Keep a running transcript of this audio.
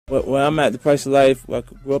where I'm at, the price of life, where I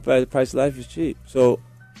grew up at, the price of life is cheap. So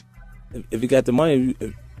if you got the money,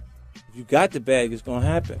 if you got the bag, it's gonna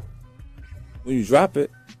happen. When you drop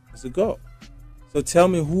it, it's a go. So tell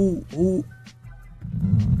me who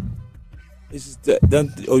is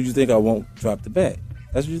done? Or you think I won't drop the bag?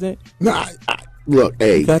 That's what you think? Nah, look,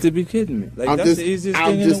 hey, you got to be kidding me. Like that's the easiest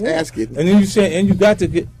thing in the world. I'm just asking. And then you say, and you got to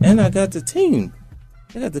get, and I got the team.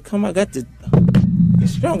 I got to come. I got to. You're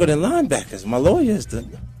stronger than linebackers. My lawyers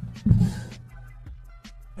done.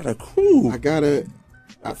 Got a crew. I gotta.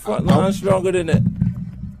 Front line stronger than that.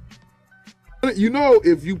 You know,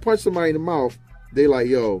 if you punch somebody in the mouth, they like,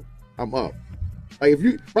 yo, I'm up. Like if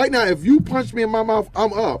you right now, if you punch me in my mouth,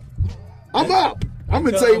 I'm up. I'm up. I'm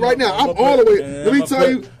gonna tell you right now, I'm all the way. Let me tell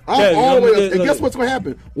you, I'm all the way up. And guess what's gonna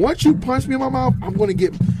happen? Once you punch me in my mouth, I'm gonna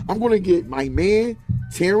get my man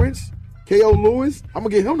Terrence, K.O. Lewis. I'm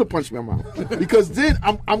gonna get him to punch me in my mouth because then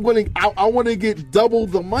I want to get double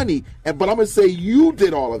the money. But I'm gonna say you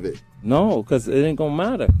did all of it. No, because it ain't gonna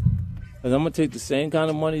matter. Because I'm gonna take the same kind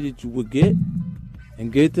of money that you would get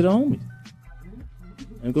and get it to the homies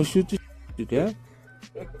and go shoot you, yeah.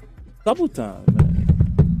 Couple times, man.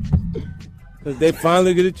 Because they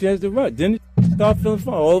finally get a chance to run. Then they start feeling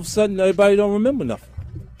fun. All of a sudden, everybody don't remember nothing.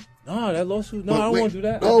 No, that lawsuit. No, I don't want to do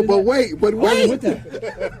that. No, but wait. With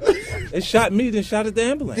that. They shot me, then shot at the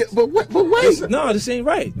ambulance. Yeah, but wait. No, this ain't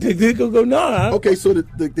right. They go, no. Okay, so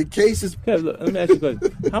the case is. Okay, look, let me ask you a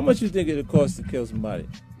question. How much you think it would cost to kill somebody?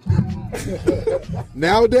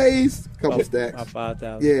 Nowadays, couple stacks. About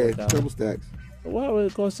 5,000. Yeah, 4,000. couple stacks. So why would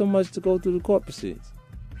it cost so much to go through the court proceedings?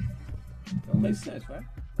 That makes sense, right?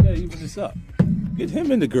 Yeah, even this up. Get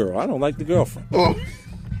him and the girl. I don't like the girlfriend. Oh,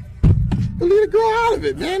 leave the girl out of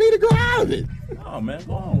it, man. Leave the girl out of it. Oh man,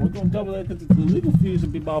 go on. We're gonna double that because the legal fees will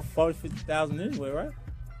be about 40,000, 50,000 anyway, right?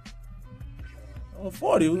 Oh,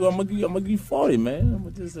 40. I'm gonna give you 40,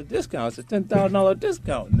 man. Just a discount. It's a $10,000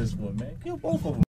 discount in this one, man. Kill both of them.